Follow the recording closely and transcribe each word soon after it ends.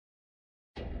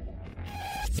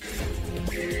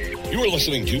You are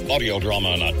listening to audio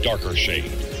drama in a darker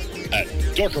shade at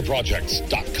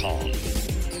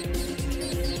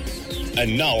darkerprojects.com.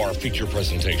 And now our feature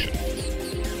presentation.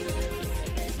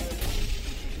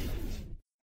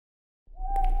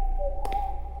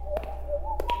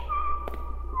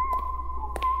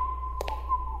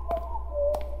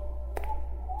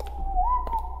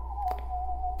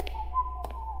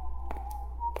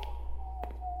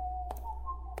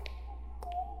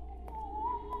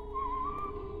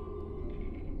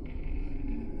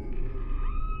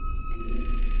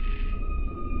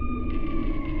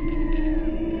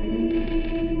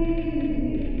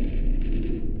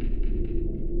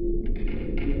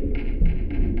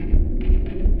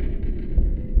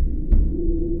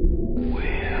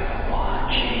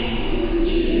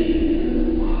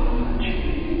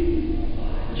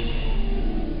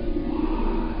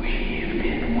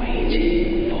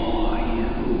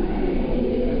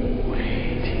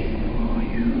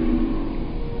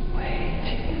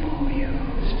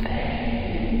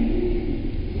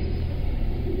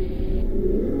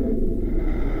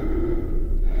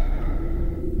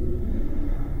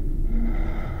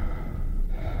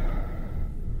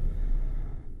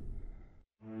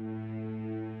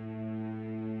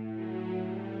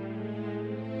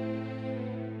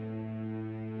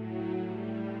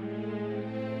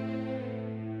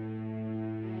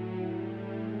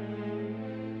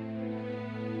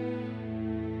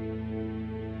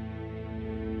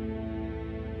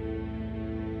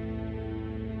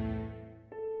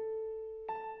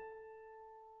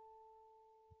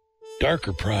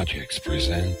 Darker Projects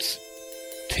presents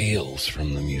Tales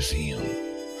from the Museum,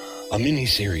 a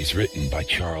miniseries written by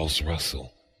Charles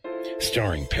Russell,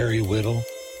 starring Perry Whittle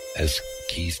as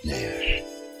Keith Nash.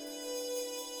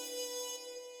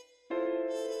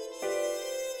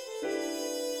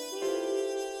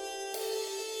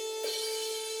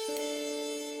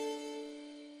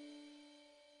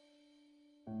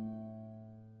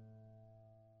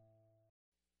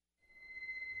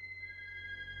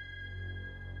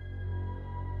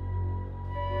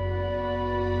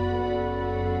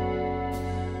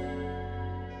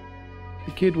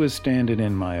 The kid was standing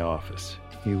in my office.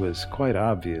 He was quite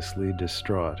obviously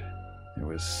distraught. There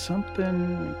was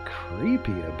something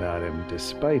creepy about him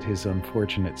despite his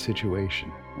unfortunate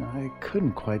situation. I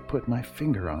couldn't quite put my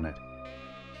finger on it.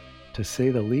 To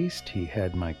say the least, he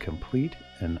had my complete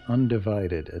and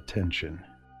undivided attention.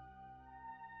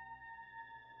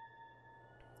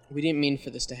 We didn't mean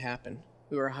for this to happen.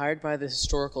 We were hired by the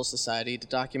Historical Society to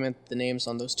document the names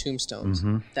on those tombstones.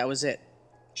 That was it.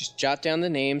 Just jot down the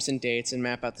names and dates and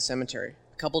map out the cemetery.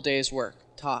 A couple days' work.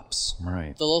 Tops.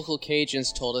 Right. The local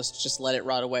Cajuns told us to just let it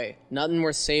rot away. Nothing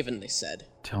worth saving, they said.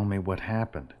 Tell me what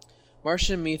happened.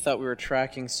 Marcia and me thought we were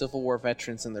tracking Civil War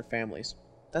veterans and their families.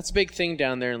 That's a big thing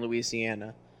down there in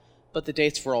Louisiana. But the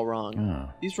dates were all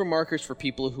wrong. These were markers for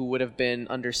people who would have been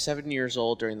under 7 years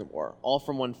old during the war. All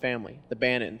from one family. The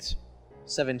Bannons.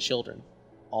 7 children.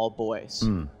 All boys.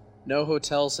 No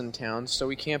hotels in town, so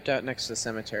we camped out next to the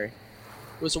cemetery.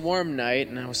 It was a warm night,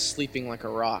 and I was sleeping like a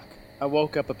rock. I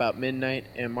woke up about midnight,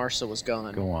 and Marcia was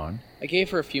gone. Go on. I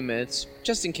gave her a few minutes,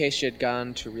 just in case she had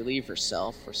gone to relieve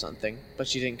herself or something, but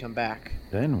she didn't come back.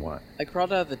 Then what? I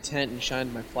crawled out of the tent and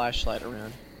shined my flashlight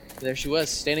around. There she was,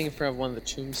 standing in front of one of the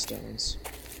tombstones.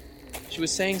 She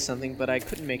was saying something, but I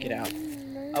couldn't make it out.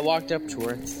 I walked up to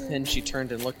her, and she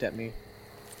turned and looked at me.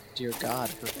 Dear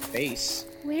God, her face.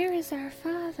 Where is our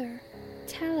father?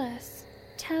 Tell us.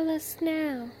 Tell us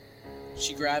now.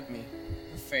 She grabbed me.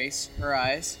 Her face, her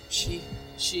eyes, she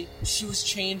was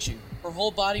changing. Her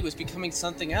whole body was becoming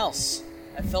something else.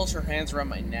 I felt her hands around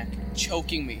my neck,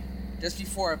 choking me. Just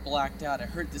before I blacked out, I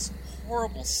heard this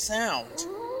horrible sound.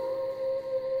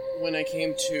 When I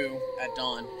came to at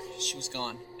dawn, she was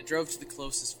gone. I drove to the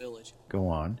closest village. Go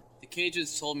on. The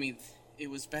Cajuns told me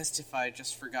it was best if I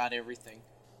just forgot everything.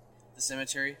 The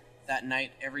cemetery, that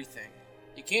night, everything.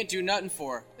 You can't do nothing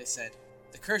for her, they said.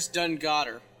 The curse done got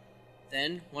her.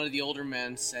 Then, one of the older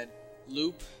men said,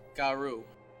 Loop Garou.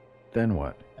 Then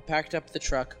what? I packed up the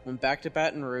truck, went back to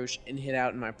Baton Rouge, and hid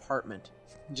out in my apartment,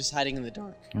 just hiding in the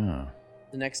dark.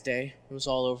 The next day, it was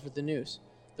all over the news.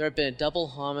 There had been a double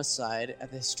homicide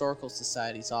at the Historical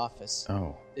Society's office.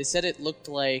 They said it looked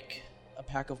like a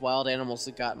pack of wild animals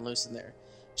had gotten loose in there.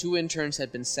 2 interns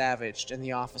had been savaged, and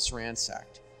the office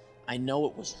ransacked. I know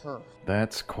it was her.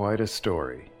 That's quite a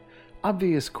story.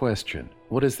 Obvious question.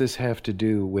 What does this have to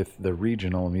do with the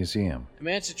regional museum? I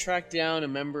managed to track down a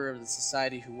member of the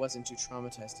society who wasn't too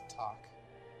traumatized to talk.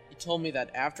 He told me that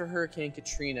after Hurricane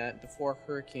Katrina and before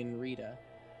Hurricane Rita,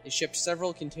 they shipped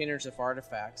several containers of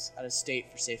artifacts out of state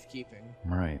for safekeeping.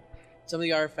 Right. Some of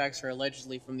the artifacts are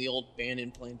allegedly from the old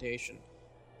Bannon plantation.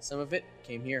 Some of it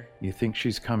came here. You think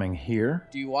she's coming here?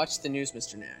 Do you watch the news,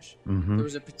 Mr. Nash? Mm-hmm. There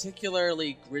was a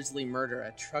particularly grisly murder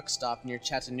at a truck stop near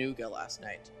Chattanooga last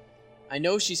night. I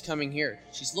know she's coming here.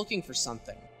 She's looking for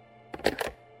something.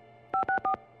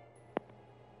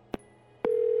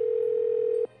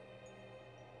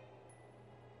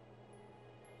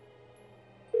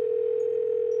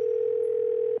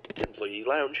 Employee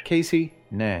Lounge. Casey,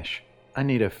 Nash, I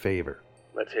need a favor.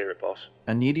 Let's hear it, boss.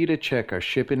 I need you to check our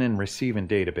shipping and receiving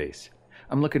database.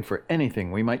 I'm looking for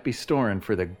anything we might be storing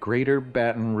for the greater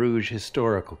Baton Rouge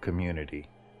historical community.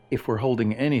 If we're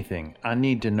holding anything, I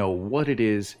need to know what it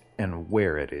is and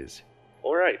where it is.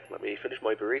 All right, let me finish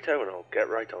my burrito and I'll get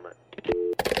right on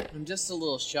it. I'm just a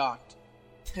little shocked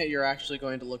that you're actually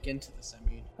going to look into this,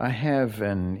 I have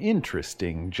an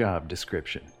interesting job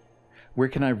description. Where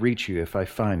can I reach you if I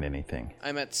find anything?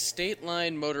 I'm at State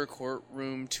Line Motor Court,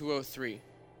 room 203.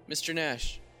 Mr.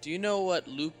 Nash, do you know what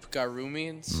loup garou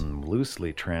means?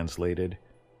 Loosely translated,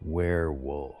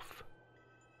 werewolf.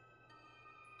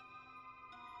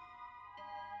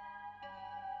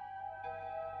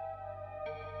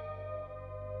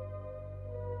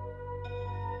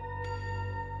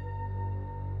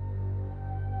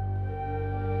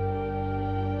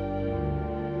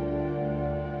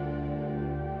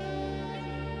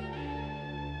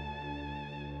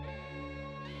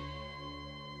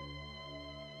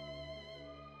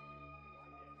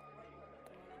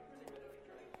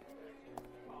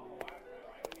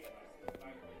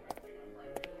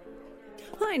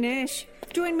 Hi, Nash.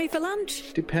 Join me for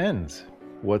lunch? Depends.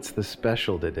 What's the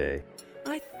special today?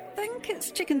 I think it's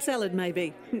chicken salad,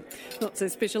 maybe. Not so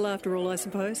special after all, I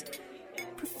suppose.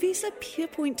 Professor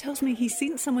Pierpoint tells me he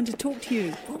sent someone to talk to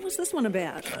you. What was this one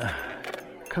about? A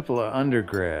couple of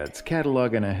undergrads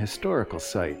cataloging a historical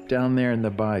site down there in the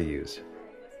bayous.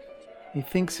 He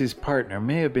thinks his partner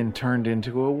may have been turned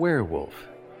into a werewolf.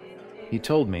 He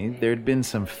told me there'd been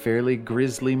some fairly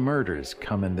grisly murders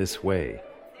coming this way.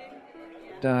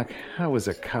 Doc, I was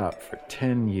a cop for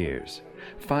 10 years.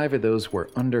 5 of those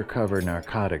were undercover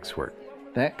narcotics work.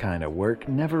 That kind of work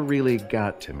never really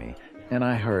got to me, and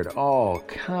I heard all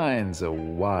kinds of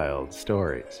wild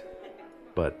stories.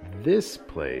 But this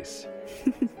place...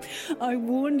 I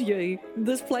warned you.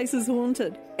 This place is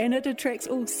haunted, and it attracts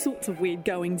all sorts of weird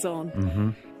goings-on. Mm-hmm.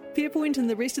 Pierpoint and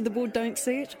the rest of the board don't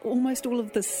see it. Almost all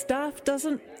of the staff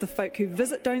doesn't. The folk who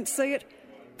visit don't see it.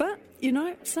 But, you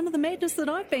know, some of the madness that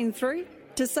I've been through...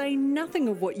 To say nothing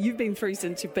of what you've been through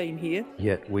since you've been here.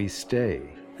 Yet we stay.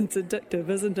 It's addictive,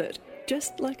 isn't it?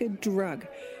 Just like a drug.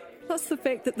 Plus the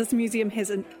fact that this museum has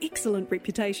an excellent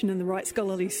reputation in the right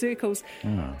scholarly circles,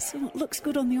 so it looks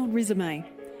good on the old resume.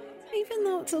 Even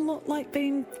though it's a lot like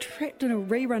being trapped in a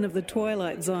rerun of The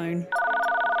Twilight Zone.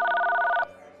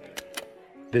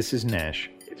 This is Nash.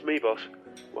 It's me, boss.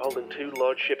 We're holding 2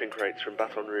 large shipping crates from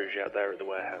Baton Rouge out there at the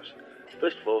warehouse.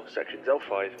 First floor, sections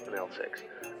L5 and L6.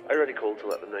 I already called to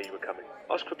let them know you were coming.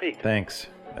 Ask for Pete. Thanks,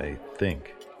 I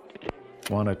think.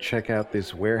 Want to check out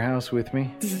this warehouse with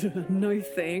me? No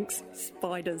thanks.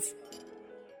 Spiders.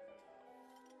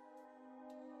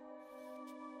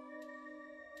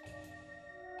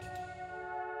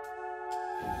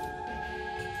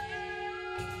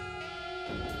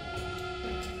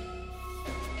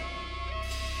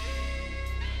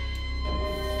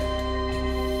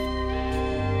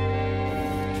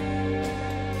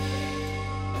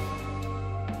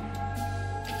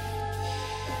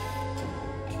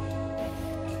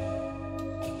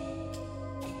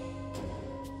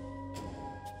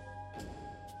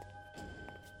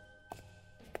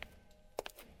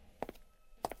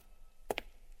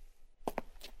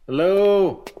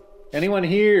 Hello? Anyone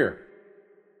here?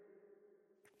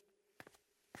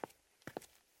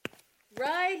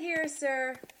 Right here,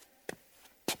 sir.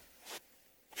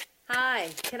 Hi,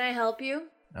 can I help you?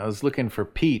 I was looking for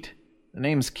Pete. The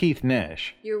name's Keith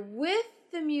Nash. You're with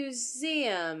the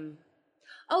museum.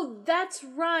 Oh, that's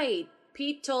right.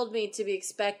 Pete told me to be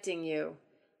expecting you.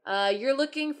 You're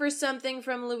looking for something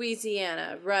from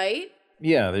Louisiana, right?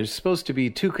 Yeah, there's supposed to be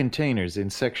 2 containers in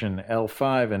section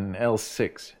L5 and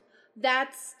L6.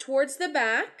 That's towards the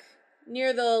back,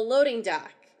 near the loading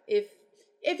dock. If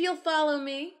you'll follow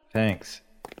me. Thanks.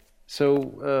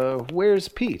 So, where's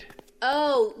Pete?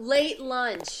 Oh, late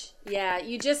lunch. Yeah,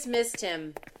 you just missed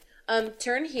him.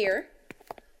 Turn here.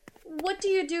 What do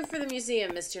you do for the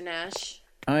museum, Mr. Nash?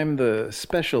 I'm the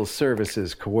Special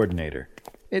Services Coordinator.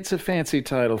 It's a fancy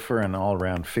title for an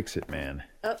all-round fix-it man.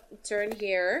 Oh, turn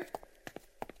here.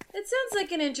 It sounds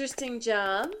like an interesting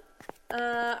job.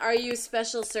 Are you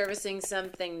special servicing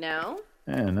something now?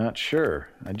 Not sure.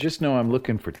 I just know I'm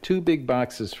looking for 2 big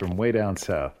boxes from way down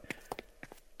south.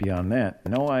 Beyond that,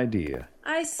 no idea.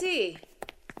 I see.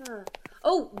 Huh.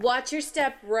 Oh, watch your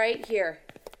step right here.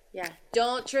 Yeah,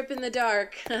 don't trip in the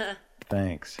dark.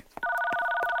 Thanks.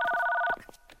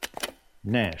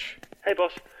 Nash. Hey,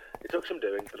 boss. It took some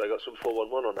doing, but I got some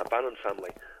 411 on that Bannon family.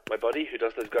 My buddy, who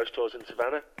does those ghost tours in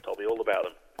Savannah, told me all about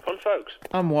them. Fun folks.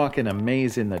 I'm walking a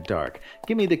maze in the dark.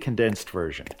 Give me the condensed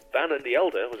version. Bannon the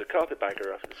Elder was a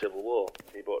carpetbagger after the Civil War.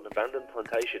 He bought an abandoned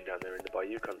plantation down there in the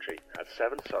Bayou country, had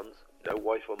 7 sons, no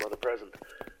wife or mother present.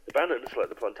 The Bannons let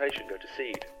the plantation go to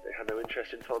seed. They had no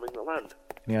interest in farming the land.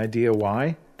 Any idea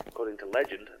why? According to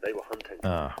legend, they were hunting.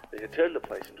 They had turned the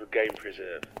place into a game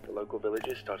preserve. The local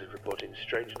villagers started reporting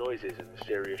strange noises and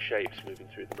mysterious shapes moving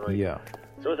through the night. Yeah.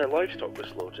 Some of their livestock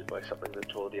was slaughtered by something that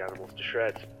tore the animals to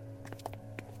shreds.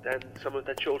 Then some of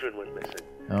their children went missing.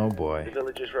 Oh boy. The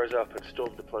villagers rose up and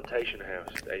stormed the plantation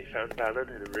house. They found Bannon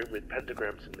in a room with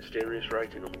pentagrams and mysterious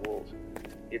writing on the walls.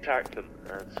 He attacked them,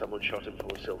 and someone shot him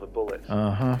full of silver bullets.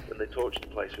 Then they torched the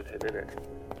place with him in it.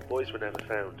 The boys were never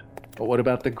found. But what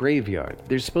about the graveyard?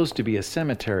 There's supposed to be a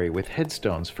cemetery with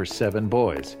headstones for 7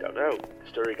 boys. Don't know. The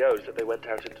story goes that they went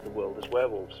out into the world as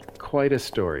werewolves. Quite a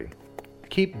story.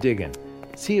 Keep digging.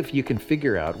 See if you can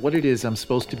figure out what it is I'm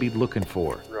supposed to be looking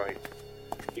for. Right.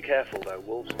 Be careful, though.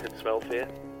 Wolves can smell fear.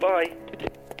 Bye!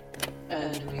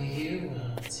 And we hear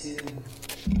one, too.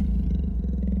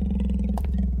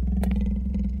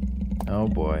 Oh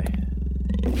boy.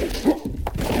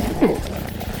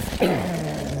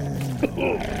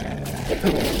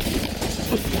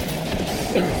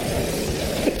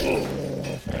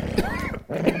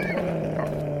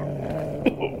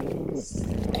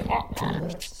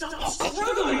 Stop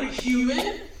struggling,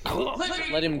 human!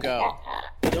 Let him go.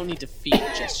 We don't need to feed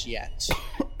just yet.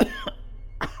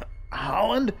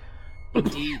 Holland?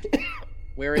 Indeed.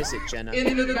 Where is it, Jenna?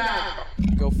 In the back.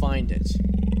 Go find it.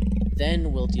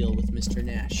 Then we'll deal with Mr.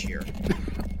 Nash here.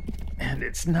 And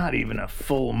it's not even a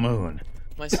full moon.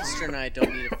 My sister and I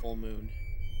don't need a full moon.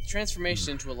 The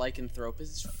transformation into a lycanthrope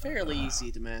is fairly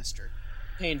easy to master.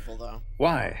 Painful, though.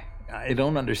 Why? I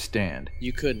don't understand.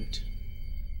 You couldn't.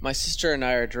 My sister and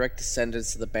I are direct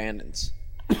descendants of the Bannons.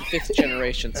 5th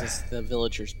generation since the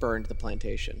villagers burned the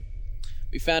plantation.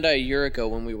 We found out a year ago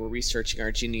when we were researching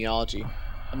our genealogy.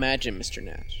 Imagine, Mr.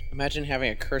 Nash. Imagine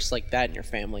having a curse like that in your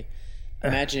family.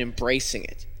 Imagine embracing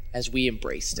it, as we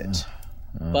embraced it.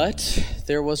 But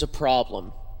there was a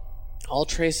problem. All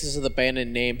traces of the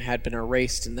Bannon name had been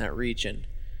erased in that region.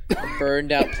 The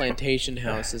burned-out plantation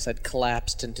houses had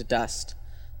collapsed into dust.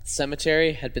 The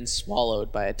cemetery had been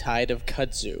swallowed by a tide of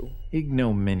kudzu.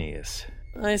 Ignominious.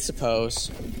 I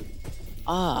suppose.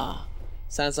 Ah,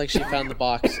 sounds like she found the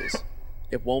boxes.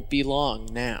 It won't be long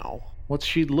now. What's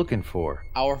she looking for?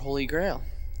 Our Holy Grail.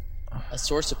 A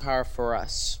source of power for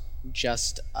us.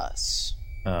 Just us.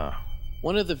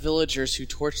 One of the villagers who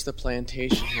torched the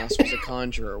plantation house was a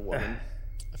conjurer woman.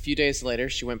 A few days later,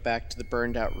 she went back to the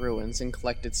burned-out ruins and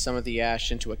collected some of the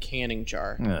ash into a canning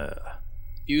jar.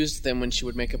 Used them when she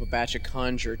would make up a batch of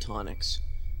conjure tonics.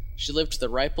 She lived to the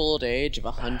ripe old age of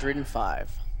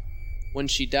 105. When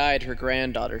she died, her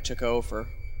granddaughter took over.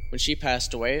 When she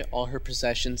passed away, all her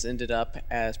possessions ended up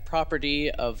as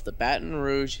property of the Baton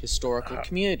Rouge Historical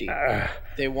Community.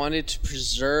 They wanted to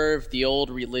preserve the old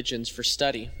religions for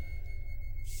study.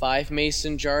 5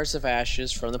 mason jars of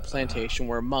ashes from the plantation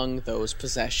were among those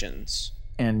possessions.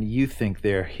 And you think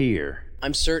they're here?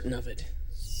 I'm certain of it.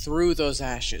 Through those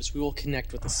ashes, we will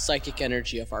connect with the psychic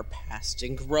energy of our past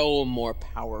and grow more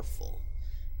powerful.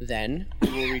 Then,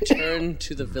 we will return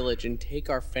to the village and take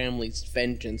our family's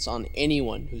vengeance on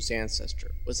anyone whose ancestor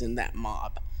was in that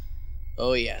mob.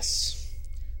 Oh yes,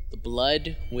 the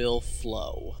blood will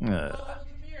flow.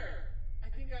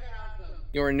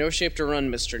 You're in no shape to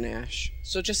run, Mr. Nash,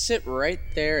 so just sit right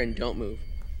there and don't move.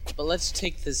 But let's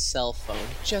take this cell phone,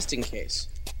 just in case.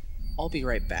 I'll be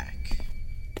right back.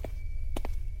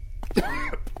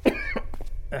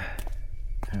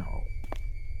 Ow.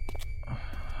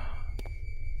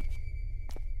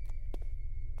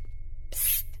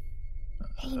 Psst.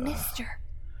 Hey, mister.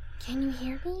 Can you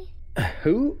hear me?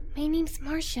 Who? My name's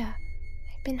Marcia.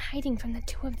 I've been hiding from the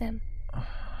 2 of them.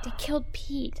 They killed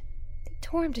Pete. They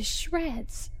tore him to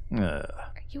shreds.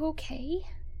 Are you okay?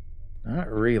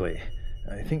 Not really.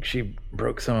 I think she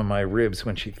broke some of my ribs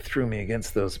when she threw me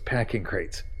against those packing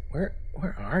crates. Where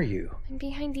are you? I'm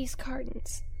behind these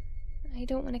cartons. I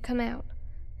don't want to come out.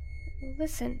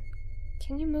 Listen,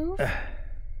 can you move?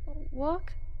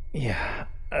 Walk? Yeah.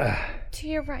 To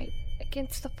your right,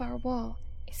 against the far wall,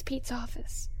 is Pete's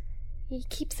office. He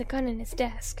keeps a gun in his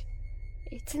desk.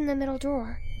 It's in the middle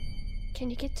drawer. Can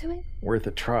you get to it? Worth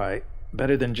a try.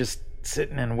 Better than just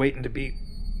sitting and waiting to be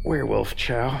werewolf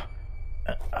chow.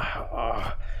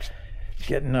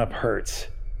 Getting up hurts.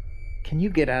 Can you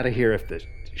get out of here if the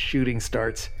shooting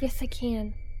starts? Yes, I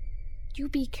can. You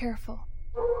be careful.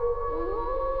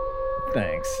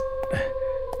 Thanks.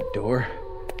 Door.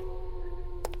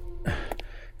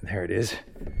 There it is.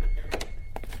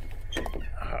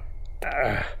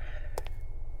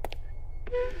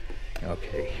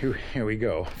 Okay, here we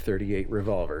go. .38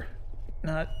 revolver.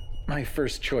 Not my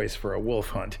first choice for a wolf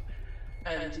hunt.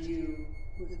 And you,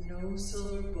 with no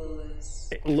silver bullets.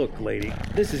 Hey, look, lady,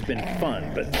 this has been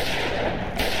fun, but...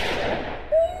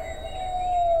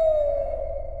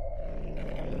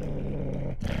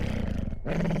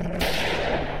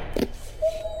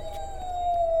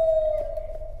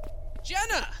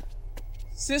 Jenna!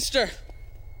 Sister!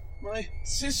 My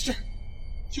sister!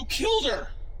 You killed her!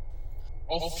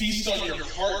 I'll feast on your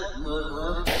heart,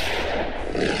 murderer!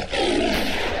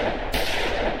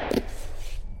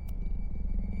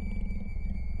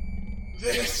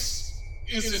 This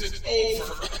isn't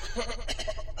over!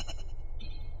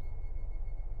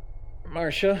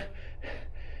 Marcia,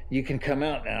 you can come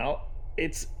out now.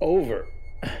 It's over.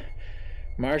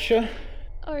 Marcia?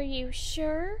 Are you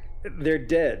sure? They're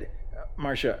dead.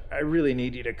 Marcia, I really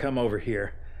need you to come over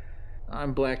here.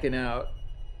 I'm blacking out.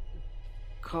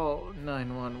 Call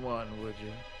 911, would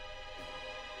you?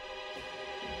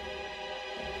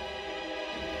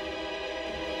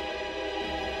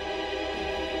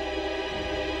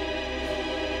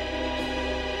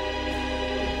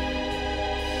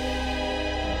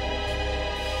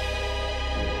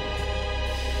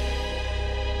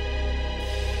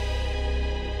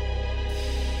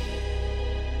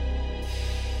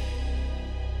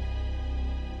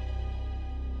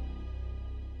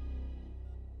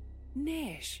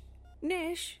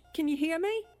 Nash, can you hear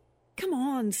me? Come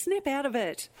on, snap out of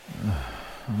it.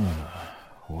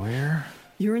 Where?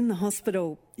 You're in the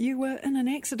hospital. You were in an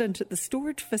accident at the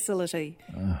storage facility.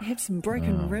 You have some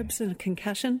broken ribs and a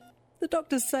concussion. The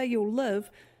doctors say you'll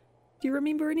live. Do you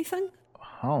remember anything?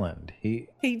 Holland, He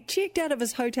checked out of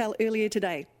his hotel earlier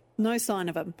today. No sign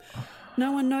of him.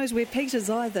 No one knows where Pete is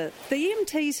either. The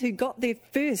EMTs who got there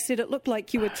first said it looked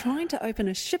like you were trying to open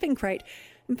a shipping crate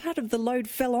and part of the load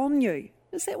fell on you.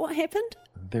 Is that what happened?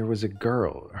 There was a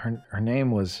girl. Her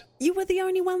name was... You were the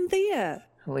only one there.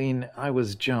 Helene, I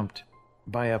was jumped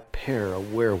by a pair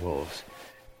of werewolves.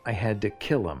 I had to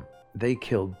kill them. They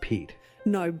killed Pete.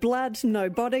 No blood, no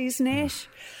bodies, Nash.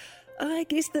 I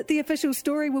guess that the official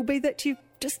story will be that you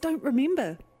just don't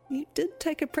remember. You did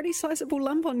take a pretty sizable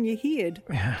lump on your head.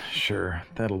 Yeah, sure.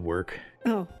 That'll work.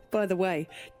 Oh, by the way,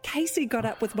 Casey got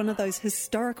up with one of those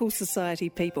historical society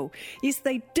people. Yes,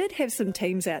 they did have some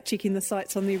teams out checking the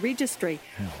sites on their registry,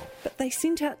 but they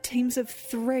sent out teams of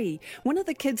 3. One of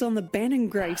the kids on the Bannon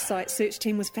grave site search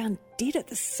team was found dead at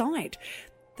the site.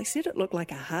 They said it looked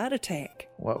like a heart attack.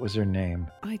 What was her name?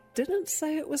 I didn't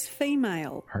say it was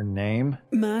female. Her name?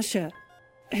 Marcia.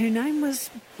 Her name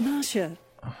was Marcia.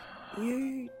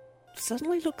 You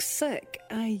suddenly look sick.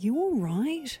 Are you all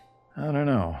right? I don't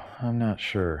know. I'm not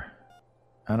sure.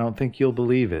 I don't think you'll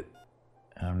believe it.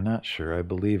 I'm not sure I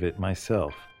believe it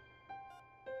myself.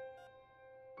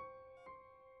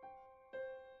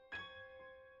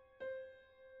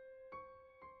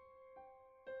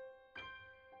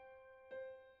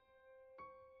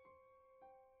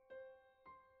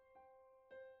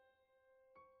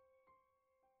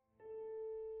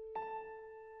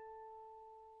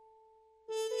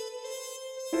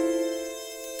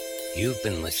 You've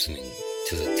been listening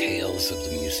to The Tales of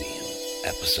the Museum,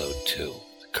 Episode 2,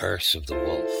 The Curse of the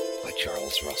Wolf by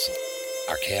Charles Russell.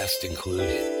 Our cast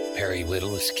included Perry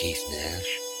Whittle as Keith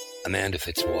Nash, Amanda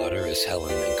Fitzwater as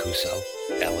Helen Mancuso,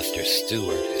 Alistair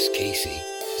Stewart as Casey,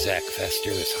 Zach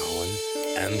Fester as Holland,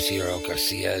 M. Zero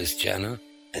Garcia as Jenna,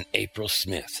 and April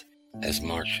Smith as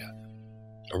Marcia.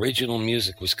 Original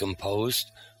music was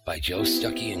composed by Joe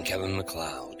Stuckey and Kevin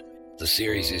MacLeod. The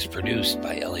series is produced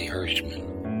by Ellie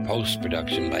Hirschman.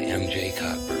 Post-production by M.J.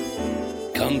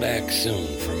 Cockburn. Come back soon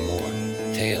for more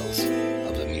Tales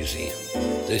of the Museum.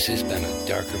 This has been a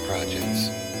Darker Projects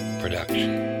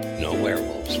production. No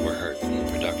werewolves were hurt in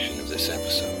the production of this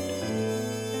episode.